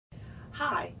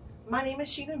Hi, my name is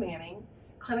Shena Manning,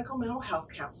 clinical mental health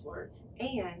counselor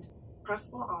and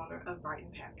principal owner of Brighton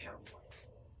Path Counseling.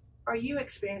 Are you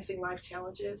experiencing life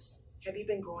challenges? Have you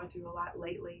been going through a lot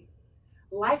lately?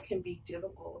 Life can be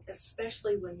difficult,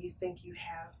 especially when you think you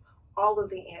have all of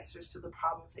the answers to the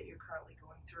problems that you're currently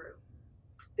going through.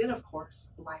 Then, of course,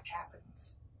 life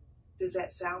happens. Does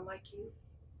that sound like you?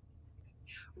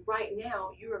 Right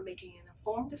now, you are making an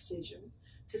informed decision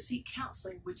to seek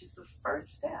counseling, which is the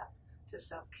first step to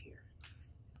self-care.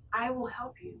 I will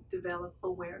help you develop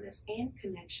awareness and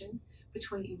connection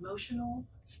between emotional,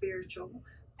 spiritual,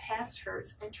 past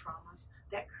hurts, and traumas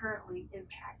that currently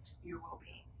impact your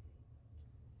well-being.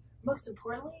 Most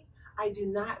importantly, I do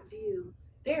not view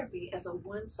therapy as a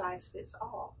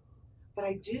one-size-fits-all, but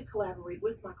I do collaborate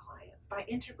with my clients by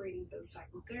integrating both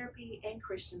psychotherapy and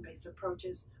Christian-based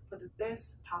approaches for the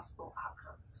best possible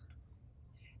outcomes.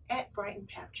 At Brighton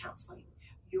Path Counseling,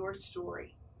 your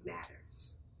story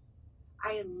matters.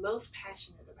 I am most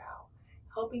passionate about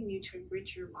helping you to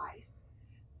enrich your life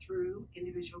through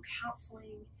individual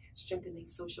counseling, strengthening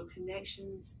social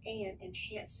connections, and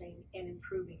enhancing and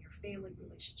improving your family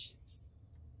relationships.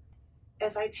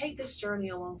 As I take this journey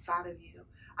alongside of you,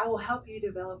 I will help you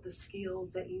develop the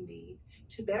skills that you need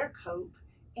to better cope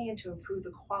and to improve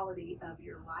the quality of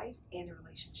your life and your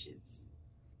relationships.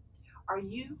 Are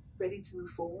you ready to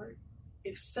move forward?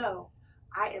 If so,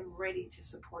 I am ready to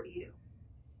support you.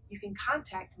 You can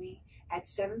contact me at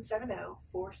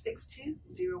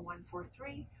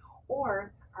 770-462-0143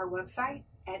 or our website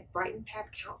at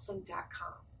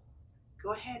brightonpathcounseling.com.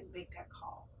 Go ahead and make that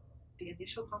call. The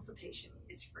initial consultation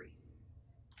is free.